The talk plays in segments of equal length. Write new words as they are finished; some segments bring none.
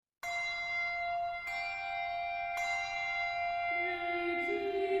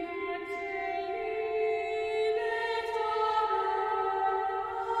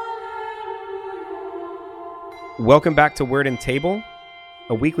Welcome back to Word and Table,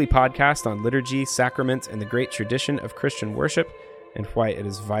 a weekly podcast on liturgy, sacraments, and the great tradition of Christian worship and why it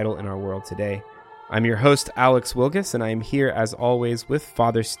is vital in our world today. I'm your host, Alex Wilgus, and I am here, as always, with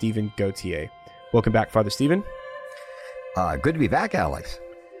Father Stephen Gautier. Welcome back, Father Stephen. Good to be back, Alex.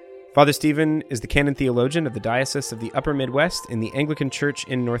 Father Stephen is the canon theologian of the Diocese of the Upper Midwest in the Anglican Church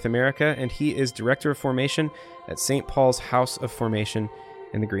in North America, and he is Director of Formation at St. Paul's House of Formation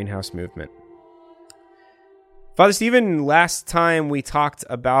in the Greenhouse Movement. Father Stephen, last time we talked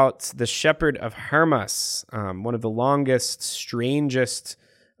about the Shepherd of Hermas, one of the longest, strangest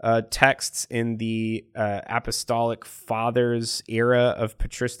texts in the Apostolic Fathers era of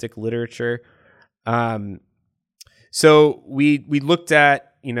patristic literature. So we looked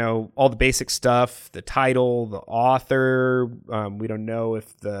at, all the basic stuff, the title, the author. We don't know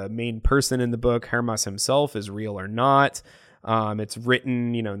if the main person in the book, Hermas himself, is real or not. It's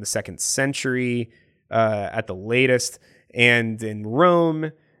written, in the 2nd century at the latest, and in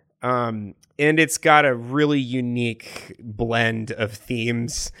Rome. And it's got a really unique blend of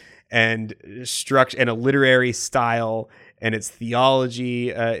themes and structure and a literary style, and its theology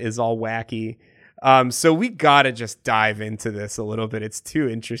is all wacky. So we got to just dive into this a little bit. It's too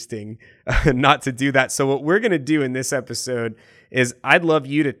interesting not to do that. So what we're going to do in this episode is I'd love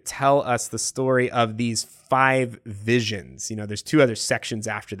you to tell us the story of these 5 visions. There's 2 other sections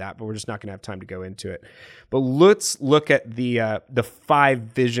after that, but we're just not going to have time to go into it. But let's look at the 5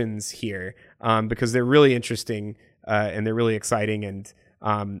 visions here because they're really interesting and they're really exciting.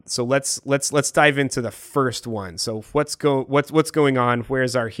 And so let's dive into the first one. So what's going on?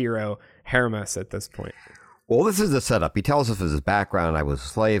 Where's our hero Hermas at this point? Well, this is the setup. He tells us his background. I was a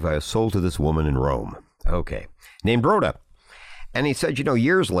slave. I was sold to this woman in Rome. Okay. Named Rhoda. And he said,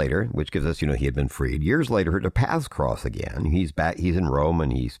 years later, which gives us, he had been freed. Years later, their paths cross again. He's back. He's in Rome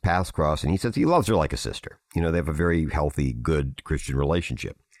and he's paths cross. And he says he loves her like a sister. They have a very healthy, good Christian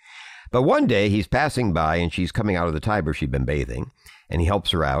relationship. But one day he's passing by and she's coming out of the Tiber. She'd been bathing and he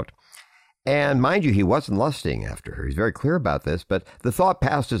helps her out. And mind you, he wasn't lusting after her. He's very clear about this. But the thought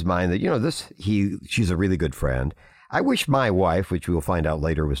passed his mind that, she's a really good friend. I wish my wife, which we'll find out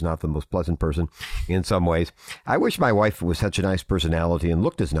later was not the most pleasant person in some ways. I wish my wife was such a nice personality and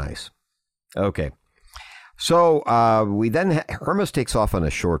looked as nice. Okay. So Hermas takes off on a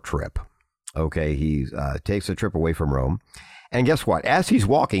short trip. Okay. He takes a trip away from Rome. And guess what? As he's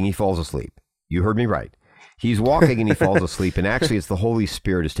walking, he falls asleep. You heard me right. He's walking and he falls asleep. And actually, it's the Holy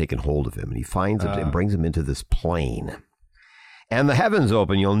Spirit has taken hold of him. And he finds him and brings him into this plane. And the heavens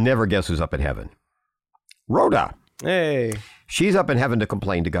open. You'll never guess who's up in heaven. Rhoda. Hey. She's up in heaven to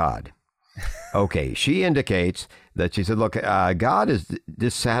complain to God. Okay, she indicates that she said, look, God is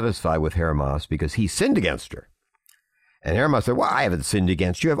dissatisfied with Hermas because he sinned against her. And Hermas said, well, I haven't sinned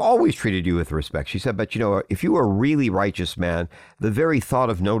against you. I've always treated you with respect. She said, but, if you were a really righteous man, the very thought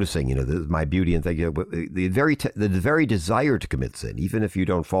of noticing, my beauty and things, the very desire to commit sin, even if you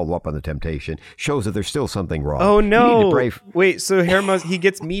don't follow up on the temptation, shows that there's still something wrong. Oh, no. Wait, so Hermas, he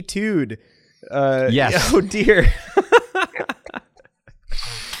gets Me Too'd. Yes. Oh, dear.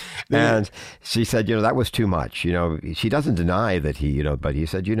 And she said, that was too much. She doesn't deny that but he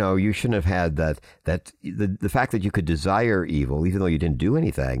said, you shouldn't have had the fact that you could desire evil, even though you didn't do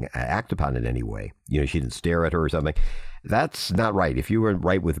anything, act upon it anyway. She didn't stare at her or something. That's not right. If you were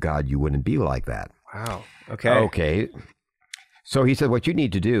right with God, you wouldn't be like that. Wow. Okay. Okay. So he said, what you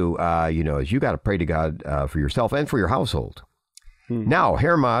need to do, is you got to pray to God for yourself and for your household. Now,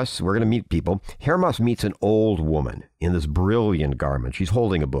 Hermas, we're going to meet people. Hermas meets an old woman in this brilliant garment. She's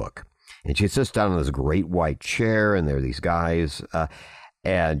holding a book. And she sits down in this great white chair, and there are these guys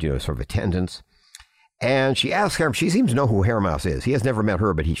and, sort of attendants. And she asks him, she seems to know who Hermas is. He has never met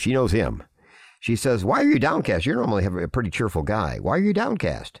her, but she knows him. She says, why are you downcast? You normally have a pretty cheerful guy. Why are you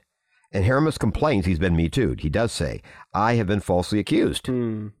downcast? And Hermas complains he's been Me Too'd. He does say, I have been falsely accused.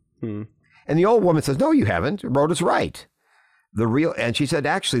 And the old woman says, no, you haven't. Rhoda's right. And she said,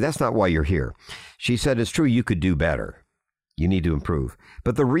 actually, that's not why you're here. She said, it's true, you could do better. You need to improve.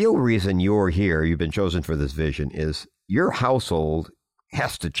 But the real reason you're here, you've been chosen for this vision, is your household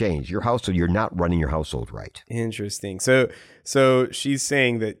has to change. Your household, you're not running your household right. Interesting. So she's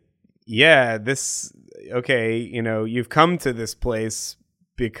saying that, you've come to this place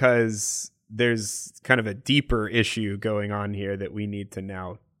because there's kind of a deeper issue going on here that we need to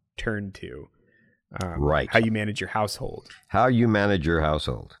now turn to. Right. How you manage your household. How you manage your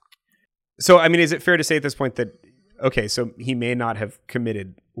household. So, is it fair to say at this point that, so he may not have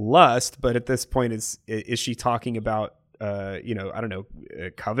committed lust, but at this point, is she talking about,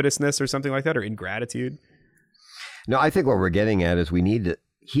 covetousness or something like that, or ingratitude? No, I think what we're getting at is we need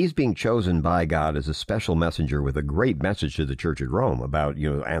he's being chosen by God as a special messenger with a great message to the church at Rome about,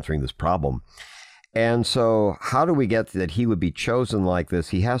 answering this problem. And so how do we get that he would be chosen like this?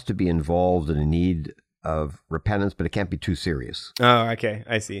 He has to be involved in a need of repentance, but it can't be too serious. Oh, okay.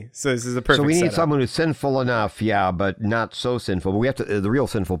 I see. So this is a perfect So we need setup. someone who's sinful enough, but not so sinful. But we have to, the real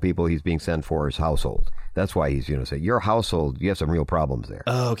sinful people he's being sent for is household. That's why he's, say, your household, you have some real problems there.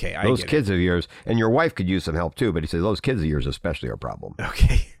 Oh, okay. Those kids of yours, and your wife could use some help too, but he says those kids of yours especially are a problem.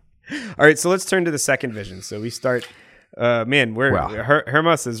 Okay. All right. So let's turn to the second vision. So we start,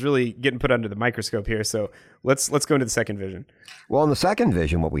 Hermas is really getting put under the microscope here. So let's go into the second vision. Well, in the second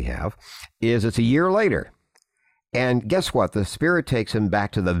vision, what we have is it's a year later. And guess what? The spirit takes him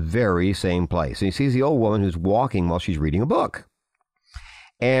back to the very same place. And he sees the old woman who's walking while she's reading a book.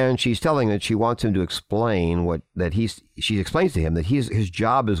 And she's telling that she wants him to explain she explains to him that his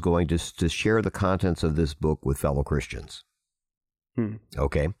job is going to share the contents of this book with fellow Christians.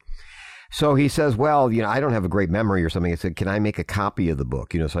 Okay. So he says, well, I don't have a great memory or something. I said, can I make a copy of the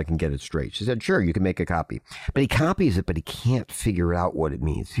book, so I can get it straight? She said, sure, you can make a copy. But he copies it, but he can't figure out what it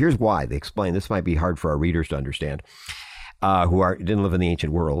means. Here's why. They explain. This might be hard for our readers to understand, who didn't live in the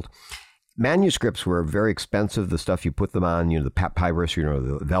ancient world. Manuscripts were very expensive. The stuff you put them on, the papyrus,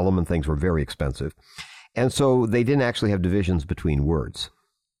 the vellum and things were very expensive. And so they didn't actually have divisions between words.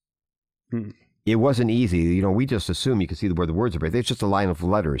 It wasn't easy. We just assume you could see where the words are. It's just a line of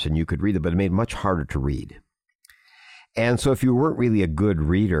letters and you could read it, but it made it much harder to read. And so if you weren't really a good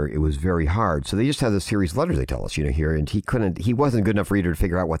reader, it was very hard. So they just had this series of letters, they tell us, here, and he wasn't a good enough reader to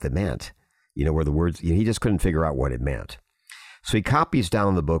figure out what they meant, where the words, he just couldn't figure out what it meant. So he copies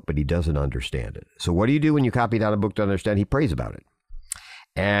down the book, but he doesn't understand it. So what do you do when you copy down a book to understand? He prays about it.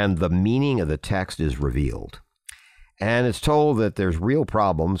 And the meaning of the text is revealed. And it's told that there's real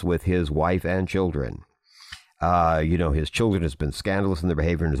problems with his wife and children. His children has been scandalous in their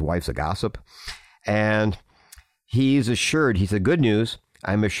behavior, and his wife's a gossip. And he said, good news,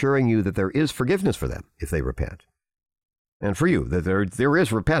 I'm assuring you that there is forgiveness for them if they repent. And for you, that there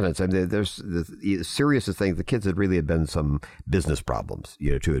is repentance. I mean, there's the serious thing. The kids had been some business problems,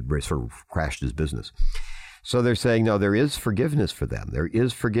 to it sort of crashed his business. So they're saying, no, there is forgiveness for them. There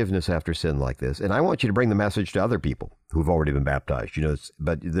is forgiveness after sin like this. And I want you to bring the message to other people who've already been baptized,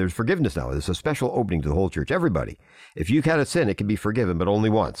 but there's forgiveness now. There's a special opening to the whole church. Everybody, if you've had a sin, it can be forgiven, but only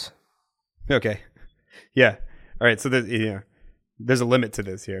once. Okay. Yeah. All right. So there's a limit to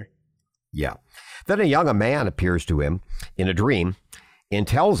this here. Yeah. Then a man appears to him in a dream and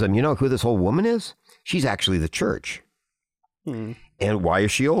tells him, who this old woman is? She's actually the church. And why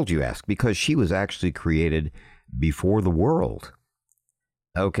is she old, you ask? Because she was actually created before the world.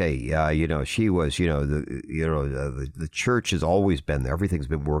 Okay, she was, the church has always been there. Everything's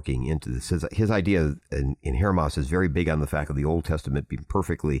been working into this. His idea in Hermas is very big on the fact of the Old Testament being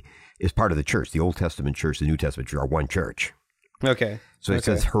is part of the church. The Old Testament church, the New Testament church are one church. Okay. So it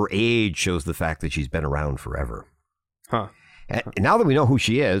says her age shows the fact that she's been around forever. Huh. And now that we know who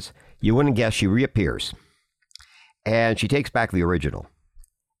she is, you wouldn't guess she reappears. And she takes back the original.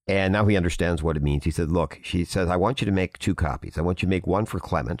 And now he understands what it means. He said, look, she says, I want you to make 2 copies. I want you to make one for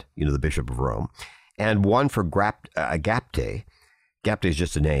Clement, the Bishop of Rome, and one for Agapte. Agapte is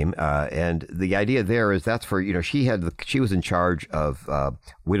just a name. And the idea there is that's for, she was in charge of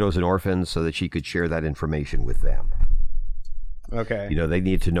widows and orphans so that she could share that information with them. Okay. They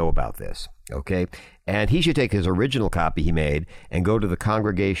need to know about this. Okay. And he should take his original copy he made and go to the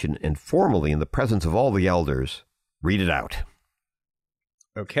congregation and formally, in the presence of all the elders, read it out.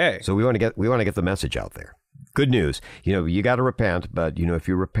 Okay. So we want to get the message out there. Good news. You got to repent, but if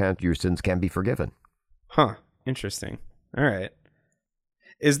you repent, your sins can be forgiven. Huh. Interesting. All right.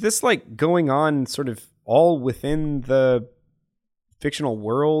 Is this going on sort of all within the fictional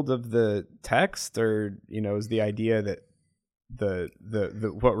world of the text, or is the idea that the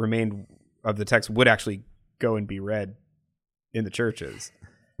what remained of the text would actually go and be read in the churches?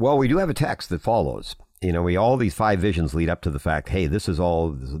 Well, we do have a text that follows. All these 5 visions lead up to the fact, hey, this is all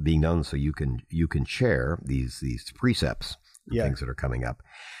being done so you can share these precepts, things that are coming up.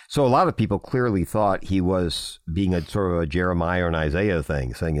 So a lot of people clearly thought he was being a sort of a Jeremiah or an Isaiah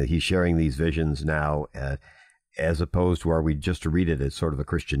thing, saying that he's sharing these visions now, as opposed to are we just to read it as sort of a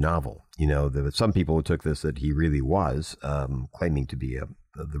Christian novel. Some people who took this that he really was claiming to be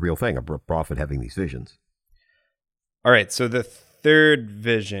the real thing, a prophet having these visions. All right, so the third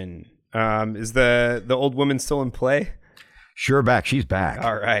vision. Is the old woman still in play? Sure, back. She's back.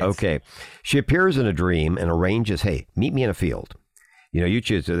 All right. Okay. She appears in a dream and arranges, hey, meet me in a field. You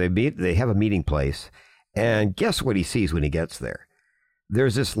choose. So they have a meeting place. And guess what he sees when he gets there?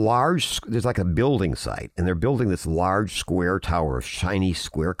 there's like a building site, and they're building this large square tower of shiny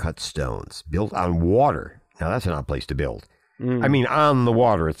square-cut stones built on water. Now, that's an odd place to build. I mean, on the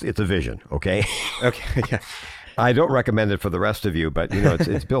water, it's a vision, okay? Okay, yeah. I don't recommend it for the rest of you, but,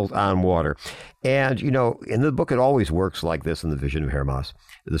 it's built on water. And, in the book, it always works like this in the vision of Hermas,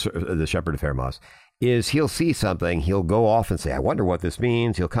 the shepherd of Hermas, is he'll see something, he'll go off and say, I wonder what this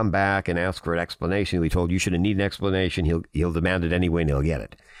means. He'll come back and ask for an explanation. He'll be told, you shouldn't need an explanation. He'll demand it anyway, and he'll get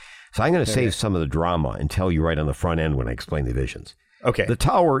it. So I'm going to save some of the drama and tell you right on the front end when I explain the visions. Okay. The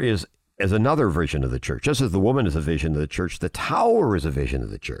tower is another vision of the church. Just as the woman is a vision of the church, the tower is a vision of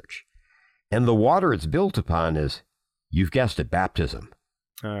the church. And the water it's built upon is, you've guessed it, baptism.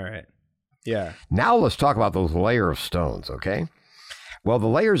 All right. Yeah. Now let's talk about those layer of stones, okay? Well, the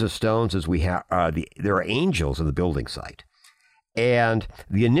layers of stones is there are angels in the building site. And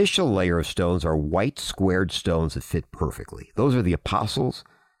the initial layer of stones are white squared stones that fit perfectly. Those are the apostles,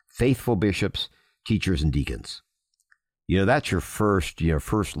 faithful bishops, teachers, and deacons. That's your first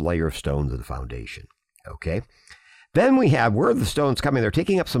layer of stones of the foundation, okay? Then we have, where are the stones coming? They're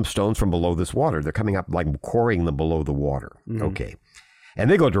taking up some stones from below this water. They're coming up, like quarrying them below the water, okay? And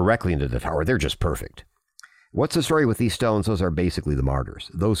they go directly into the tower. They're just perfect. What's the story with these stones? Those are basically the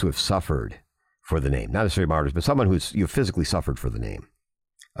martyrs, those who have suffered for the name. Not necessarily martyrs, but someone who's physically suffered for the name.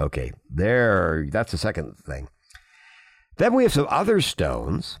 Okay, that's the second thing. Then we have some other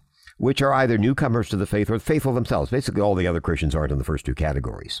stones, which are either newcomers to the faith or faithful themselves. Basically, all the other Christians aren't in the first two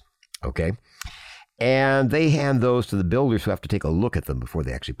categories. Okay? And they hand those to the builders who have to take a look at them before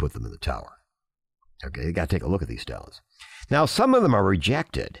they actually put them in the tower. Okay, they got to take a look at these stones. Now, some of them are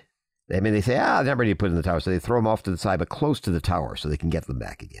rejected. They say, they're not ready to put in the tower, so they throw them off to the side, but close to the tower so they can get them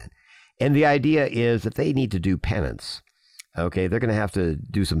back again. And the idea is that they need to do penance. Okay, they're going to have to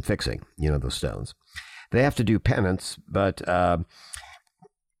do some fixing, those stones. They have to do penance, but,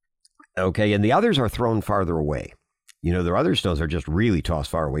 okay, and the others are thrown farther away. Their other stones are just really tossed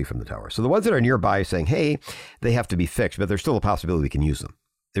far away from the tower. So the ones that are nearby saying, hey, they have to be fixed, but there's still a possibility we can use them.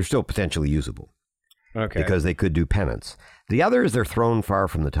 They're still potentially usable. Okay. Because they could do penance. The others, they're thrown far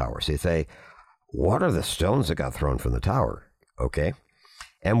from the tower. So you say, what are the stones that got thrown from the tower? Okay.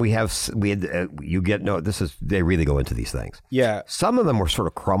 And they really go into these things. Yeah. Some of them were sort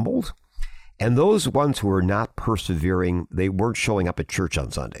of crumbled. And those ones who were not persevering, they weren't showing up at church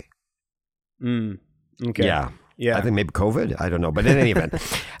on Sunday. Okay. Yeah. Yeah. I think maybe COVID. I don't know. But in any event,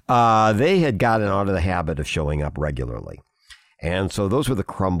 they had gotten out of the habit of showing up regularly. And so those were the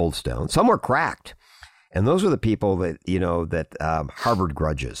crumbled stones. Some were cracked. And those were the people that harbored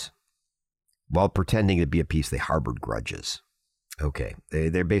grudges. While pretending to be at peace, they harbored grudges. Okay.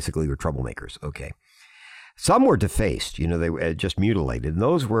 They basically were troublemakers. Okay. Some were defaced. They were just mutilated. And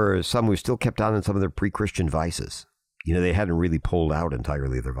those were some who still kept on in some of their pre-Christian vices. They hadn't really pulled out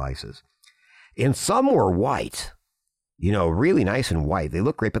entirely their vices. And some were white. Really nice and white. They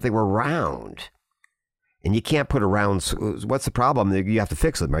look great, but they were round. And you can't put a round. What's the problem? You have to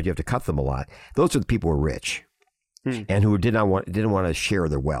fix them, right? You have to cut them a lot. Those are the people who are rich and who didn't want to share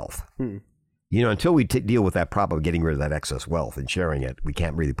their wealth. Until we deal with that problem of getting rid of that excess wealth and sharing it, we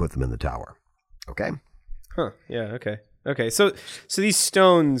can't really put them in the tower. Okay? Huh. Yeah. Okay. Okay. So these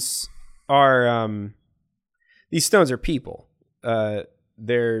stones are people.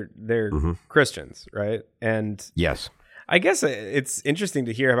 They're Christians, right? And yes. I guess it's interesting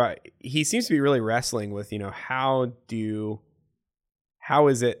to hear about. He seems to be really wrestling with, how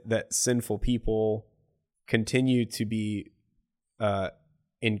is it that sinful people continue to be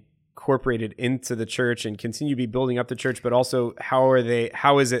incorporated into the church and continue to be building up the church, but also how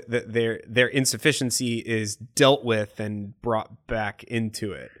is it that their insufficiency is dealt with and brought back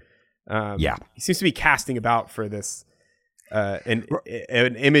into it? He seems to be casting about for this. An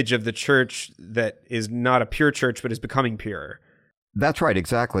image of the church that is not a pure church, but is becoming pure. That's right,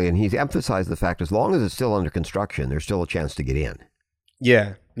 exactly. And he's emphasized the fact as long as it's still under construction, there's still a chance to get in.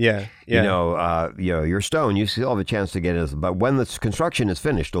 Yeah. Your stone, you still have a chance to get in, but when the construction is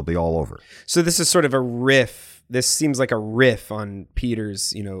finished, it'll be all over. So this is sort of a riff. This seems like a riff on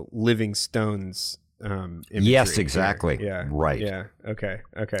Peter's, living stones. Imagery. Yes, exactly. Yeah. Right. Yeah. Okay.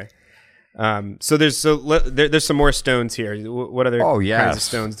 So there's some more stones here. What other kinds of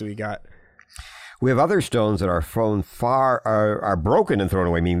stones do we got? We have other stones that are thrown are broken and thrown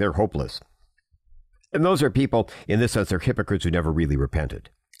away, meaning they're hopeless. And those are people, in this sense, they're hypocrites who never really repented.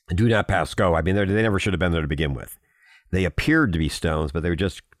 Do not pass go. I mean, they never should have been there to begin with. They appeared to be stones, but they were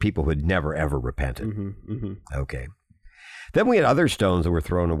just people who had never, ever repented. Okay. Then we had other stones that were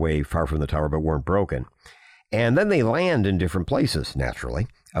thrown away far from the tower but weren't broken. And then they land in different places, naturally.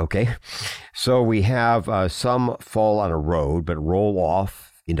 Okay. So we have some fall on a road, but roll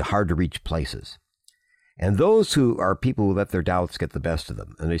off into hard to reach places. And those who are people who let their doubts get the best of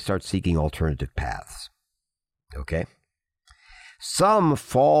them, and they start seeking alternative paths. Okay? Some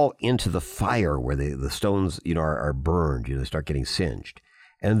fall into the fire where the stones, are burned, they start getting singed.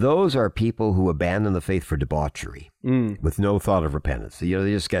 And those are people who abandon the faith for debauchery with no thought of repentance. They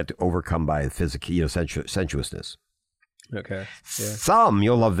just get overcome by physical, sensuousness. Okay. Yeah. Some,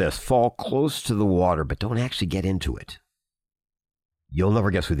 you'll love this, fall close to the water, but don't actually get into it. You'll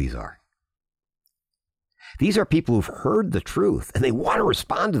never guess who these are. These are people who've heard the truth, and they want to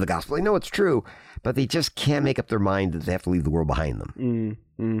respond to the gospel. They know it's true, but they just can't make up their mind that they have to leave the world behind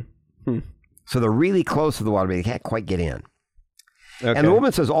them. So they're really close to the water, but they can't quite get in. Okay. And the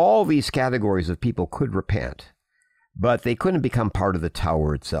woman says all these categories of people could repent, but they couldn't become part of the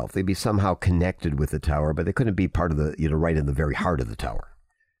tower itself. They'd be somehow connected with the tower, but they couldn't be part of the, right in the very heart of the tower.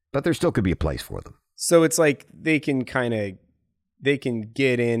 But there still could be a place for them. So it's like they can get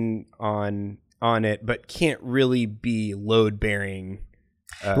in on it, but can't really be load bearing.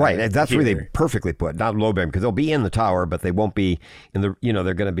 Right. That's where they perfectly put, not load bearing, because they'll be in the tower, but they won't be in the,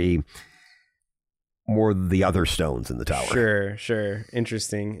 they're going to be more the other stones in the tower. Sure.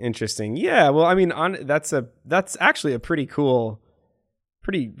 Interesting. Yeah. Well, I mean, that's actually a pretty cool,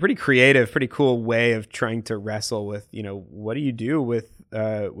 pretty creative, pretty cool way of trying to wrestle with, what do you do with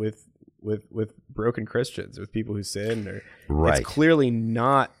broken Christians, with people who sin, or right. It's clearly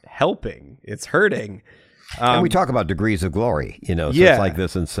not helping. It's hurting. And we talk about degrees of glory, so it's like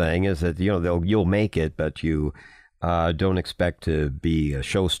this in saying is that, you'll make it, but you don't expect to be a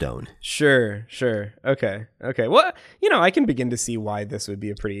show stone. Sure. Okay. Well, I can begin to see why this would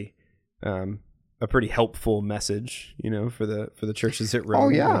be a pretty helpful message, for the churches at Rome. Oh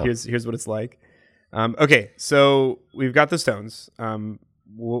yeah. Here's what it's like. Okay. So we've got the stones.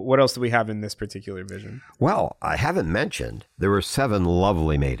 What else do we have in this particular vision? Well, I haven't mentioned there were 7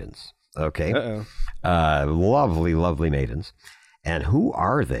 lovely maidens. Okay. Lovely maidens. And who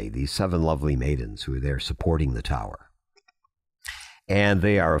are they, these 7 lovely maidens who are there supporting the tower? And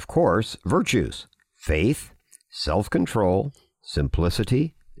they are, of course, virtues: faith, self-control,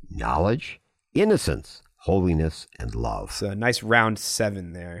 simplicity, knowledge, innocence, holiness, and love. So a nice round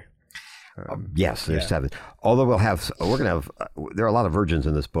 7 there. Yes, there's 7. Although there are a lot of virgins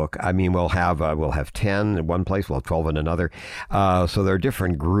in this book. I mean, we'll have 10 in one place, we'll have 12 in another. So there are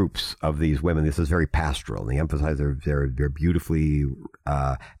different groups of these women. This is very pastoral. And they emphasize they're beautifully,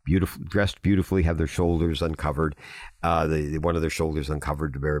 dressed beautifully, have their shoulders uncovered. One of their shoulders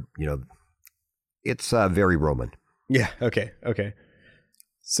uncovered. It's very Roman. Yeah. Okay.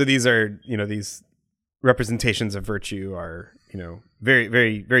 So these are, these representations of virtue are, very,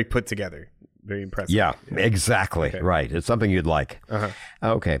 very, very put together, very impressive. Yeah. Exactly. Okay. Right. It's something you'd like. Uh-huh.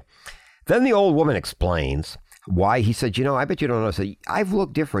 Okay. Then the old woman explains why. He said, I bet you don't know. I said, I've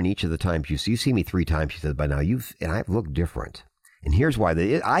looked different each of the times you see me 3 times. She said, by now and I've looked different. And here's why.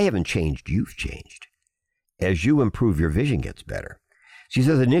 I haven't changed. You've changed. As you improve, your vision gets better. She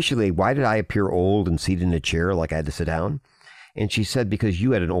says, initially, why did I appear old and seated in a chair like I had to sit down? And she said, because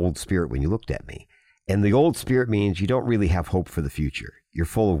you had an old spirit when you looked at me. And the old spirit means you don't really have hope for the future. You're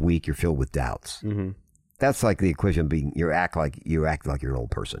full of weak. You're filled with doubts. Mm-hmm. That's like the equation being you act like you're an old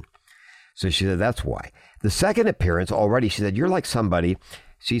person. So she said, that's why. The second appearance already, she said, you're like somebody.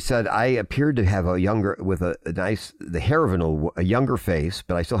 She said, I appeared to have the hair of a younger face,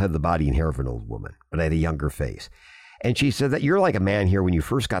 but I still had the body and hair of an old woman, but I had a younger face. And she said that you're like a man here when you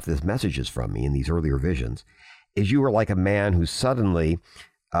first got these messages from me in these earlier visions, is you were like a man who suddenly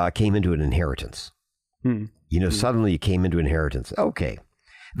came into an inheritance. Suddenly you came into inheritance. Okay.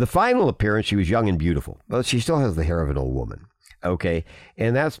 The final appearance, she was young and beautiful. Well, she still has the hair of an old woman. Okay.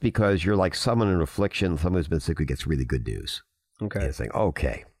 And that's because you're like someone in affliction, someone who's been sick who gets really good news. Okay. And it's like,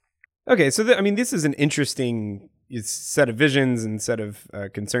 okay. Okay. So, this is an interesting set of visions and set of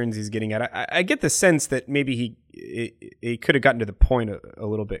concerns he's getting at. I get the sense that maybe he could have gotten to the point a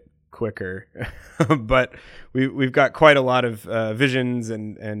little bit quicker, but we've got quite a lot of visions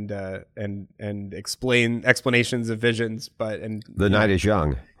and explanations of visions. But the night is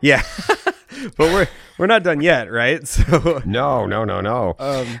young. Yeah, but we're not done yet, right? So no.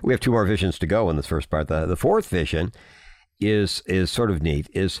 We have 2 more visions to go in this first part. The 4th vision is sort of neat.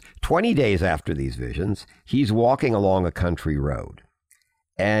 Is 20 days after these visions, he's walking along a country road.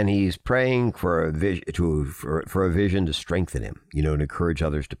 And he's praying for a vision to strengthen him, to encourage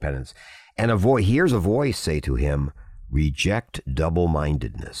others to penance. And he hears a voice say to him, reject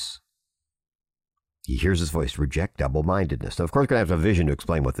double-mindedness. He hears his voice, reject double-mindedness. Now, of course, we're going to have a vision to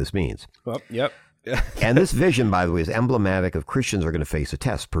explain what this means. Well, yep. And this vision, by the way, is emblematic of Christians are going to face a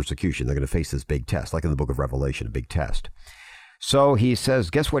test, persecution. They're going to face this big test, like in the book of Revelation, a big test. So he says,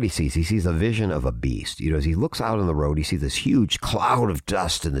 guess what he sees? He sees a vision of a beast. You know, as he looks out on the road, he sees this huge cloud of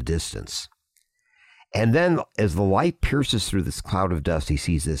dust in the distance. And then as the light pierces through this cloud of dust, he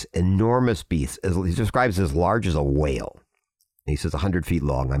sees this enormous beast. He describes it as large as a whale. He says 100 feet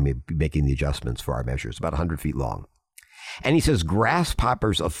long. I may be making the adjustments for our measures, about 100 feet long. And he says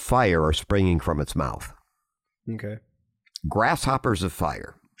grasshoppers of fire are springing from its mouth. Okay. Grasshoppers of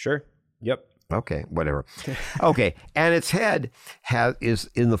fire. Sure. Yep. Okay, whatever. Okay, and its head is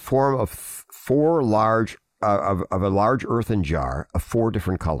in the form of four large of a large earthen jar of four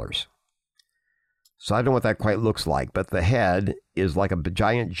different colors. So I don't know what that quite looks like, but the head is like a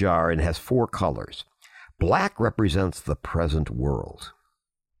giant jar and has four colors. Black represents the present world.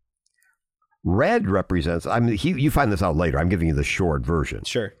 Red represents, you find this out later. I'm giving you the short version.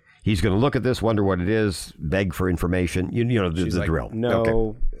 Sure. He's going to look at this, wonder what it is, beg for information. You know the like, drill.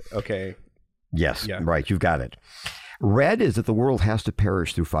 No. Okay. Yes, Yeah. Right. You've got it. Red is that the world has to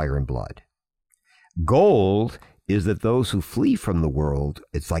perish through fire and blood. Gold is that those who flee from the world,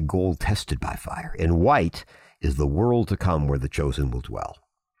 it's like gold tested by fire. And white is the world to come where the chosen will dwell.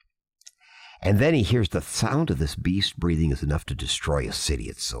 And then he hears the sound of this beast breathing is enough to destroy a city.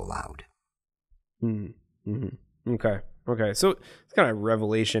 It's so loud. Mm-hmm. Okay. So it's kind of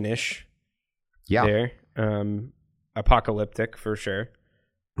Revelation-ish. Yeah. There. Apocalyptic for sure.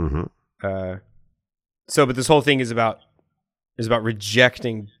 Mm-hmm. But this whole thing is about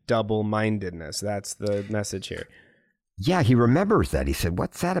rejecting double-mindedness. That's the message here. Yeah, he remembers that. He said,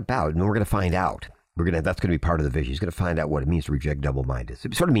 "What's that about?" And we're going to find out. That's going to be part of the vision. He's going to find out what it means to reject double-mindedness.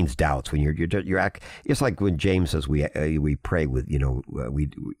 It sort of means doubts when you're it's like when James says we pray with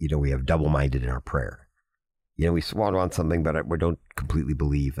we have double-minded in our prayer. You know, we want something, but we don't completely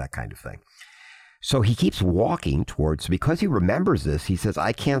believe, that kind of thing. So he keeps walking towards, because he remembers this, he says,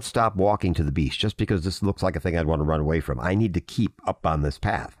 I can't stop walking to the beast just because this looks like a thing I'd want to run away from. I need to keep up on this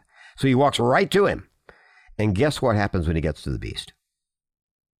path. So he walks right to him. And guess what happens when he gets to the beast?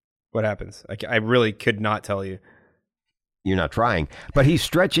 What happens? I really could not tell you. You're not trying. But he's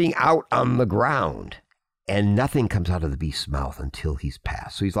stretching out on the ground, and nothing comes out of the beast's mouth until he's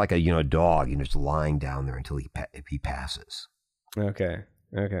passed. So he's like a dog, just lying down there until he passes. Okay.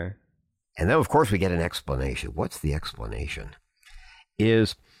 And then, of course, we get an explanation. What's the explanation?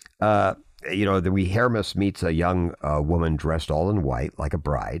 Is, Hermas meets a young woman dressed all in white, like a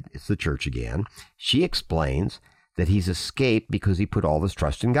bride. It's the church again. She explains that he's escaped because he put all his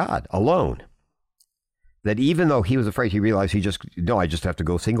trust in God alone. That even though he was afraid, he realized I just have to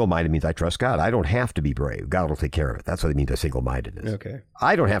go single-minded means I trust God. I don't have to be brave. God will take care of it. That's what it means by single-mindedness. Okay.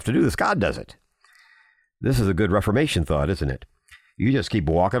 I don't have to do this. God does it. This is a good Reformation thought, isn't it? You just keep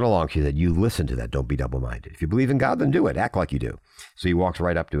walking along. She said, you listen to that. Don't be double-minded. If you believe in God, then do it. Act like you do. So he walks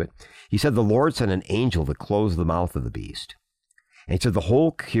right up to it. He said, the Lord sent an angel to close the mouth of the beast. And he said the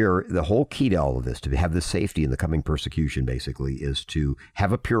whole key to all of this, to have this safety in the coming persecution, basically, is to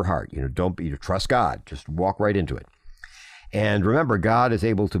have a pure heart. Trust God. Just walk right into it. And remember, God is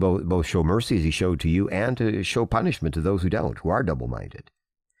able to both show mercy as he showed to you and to show punishment to those who don't, who are double-minded.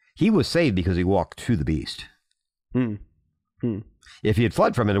 He was saved because he walked to the beast. If he had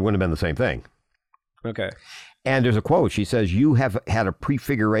fled from it, it wouldn't have been the same thing. Okay. And there's a quote. She says, you have had a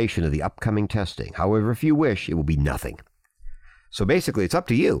prefiguration of the upcoming testing. However, if you wish, it will be nothing. So basically, it's up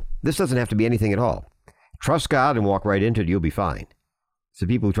to you. This doesn't have to be anything at all. Trust God and walk right into it. You'll be fine. So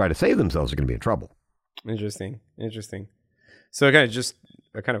people who try to save themselves are going to be in trouble. Interesting. So again, just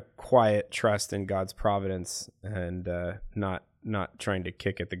a kind of quiet trust in God's providence and not trying to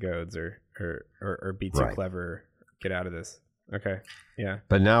kick at the goads or be too clever. Get out of this. Okay. Yeah.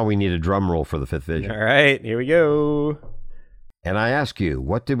 But now we need a drum roll for the fifth vision. All right. Here we go. And I ask you,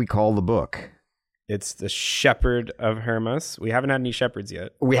 what did we call the book? It's The Shepherd of Hermas. We haven't had any shepherds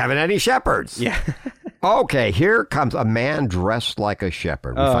yet. We haven't had any shepherds. Yeah. Okay, here comes a man dressed like a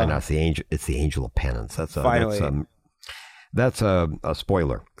shepherd. We find out it's the angel of penance. That's a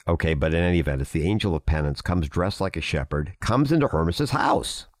spoiler. Okay, but in any event, it's the angel of penance, comes dressed like a shepherd, comes into Hermas's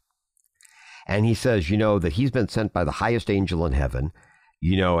house. And he says, that he's been sent by the highest angel in heaven,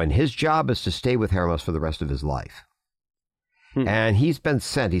 and his job is to stay with Hermas for the rest of his life. And he's been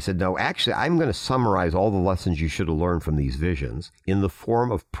sent. He said, no, actually, I'm going to summarize all the lessons you should have learned from these visions in the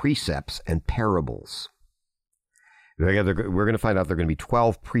form of precepts and parables. We're going to find out there are going to be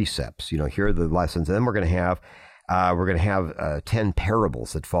 12 precepts. Here are the lessons. And then we're going to have 10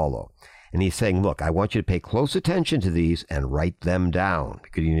 parables that follow. And he's saying, look, I want you to pay close attention to these and write them down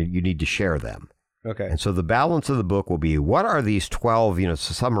because you need to share them. Okay. And so the balance of the book will be, what are these 12, to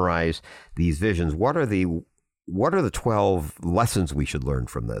summarize these visions, what are the 12 lessons we should learn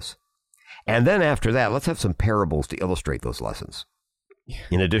from this? And then after that, let's have some parables to illustrate those lessons,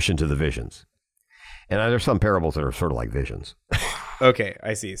 in addition to the visions. And there's some parables that are sort of like visions. Okay,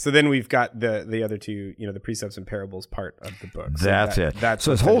 I see. So then we've got the other two, the precepts and parables part of the book. That's it.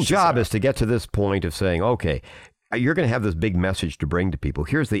 So his whole job is to get to this point of saying, okay, you're going to have this big message to bring to people.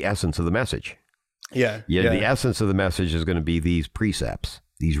 Here's the essence of the message. Yeah. The essence of the message is going to be these precepts,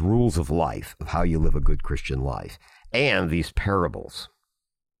 these rules of life, of how you live a good Christian life, and these parables.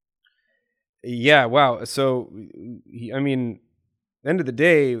 Yeah, wow. So, end of the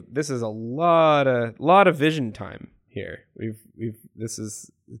day, this is a lot of vision time here. This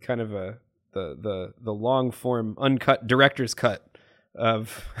is kind of the long form uncut director's cut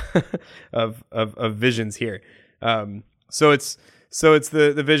of of visions here. So it's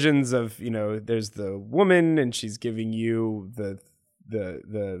the visions of, there's the woman and she's giving you the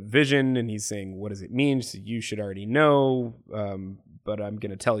vision and he's saying, what does it mean? So you should already know, but I'm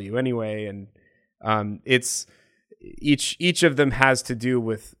going to tell you anyway. And it's each of them has to do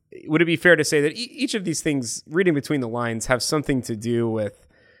with, would it be fair to say that each of these things, reading between the lines, have something to do with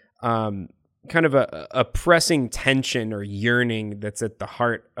kind of a pressing tension or yearning that's at the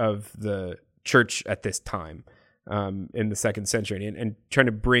heart of the church at this time, in the 2nd century, and trying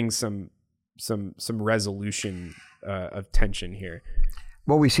to bring some resolution of tension here.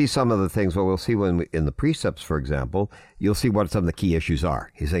 Well, we see some of the things. Well, we'll see in the precepts, for example, you'll see what some of the key issues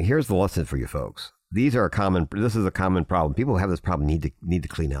are. He's saying, here's the lesson for you folks. This is a common problem. People who have this problem need to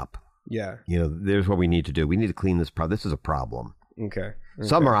clean up. Yeah. There's what we need to do. We need to clean this problem. This is a problem. Okay.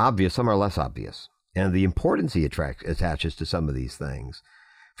 Some are obvious, some are less obvious. And the importance he attaches to some of these things.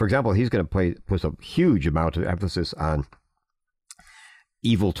 For example, he's going to put a huge amount of emphasis on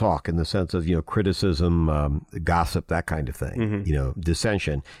evil talk, in the sense of, criticism, gossip, that kind of thing. Mm-hmm.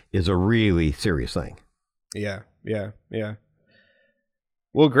 Dissension is a really serious thing. Yeah.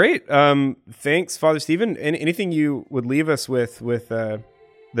 Well, great. Thanks, Father Stephen. Anything you would leave us with the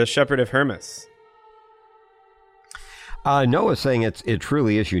Shepherd of Hermas? Noah's saying it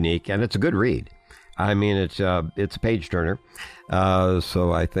truly is unique, and it's a good read. I mean, it's a page turner,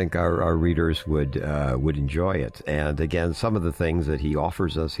 so I think our readers would enjoy it. And again, some of the things that he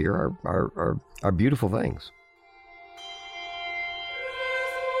offers us here are beautiful things.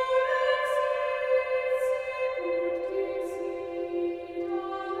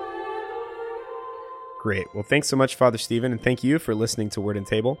 Great. Well, thanks so much, Father Stephen, and thank you for listening to Word and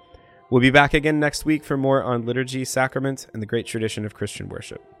Table. We'll be back again next week for more on liturgy, sacrament, and the great tradition of Christian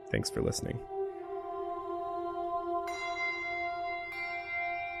worship. Thanks for listening.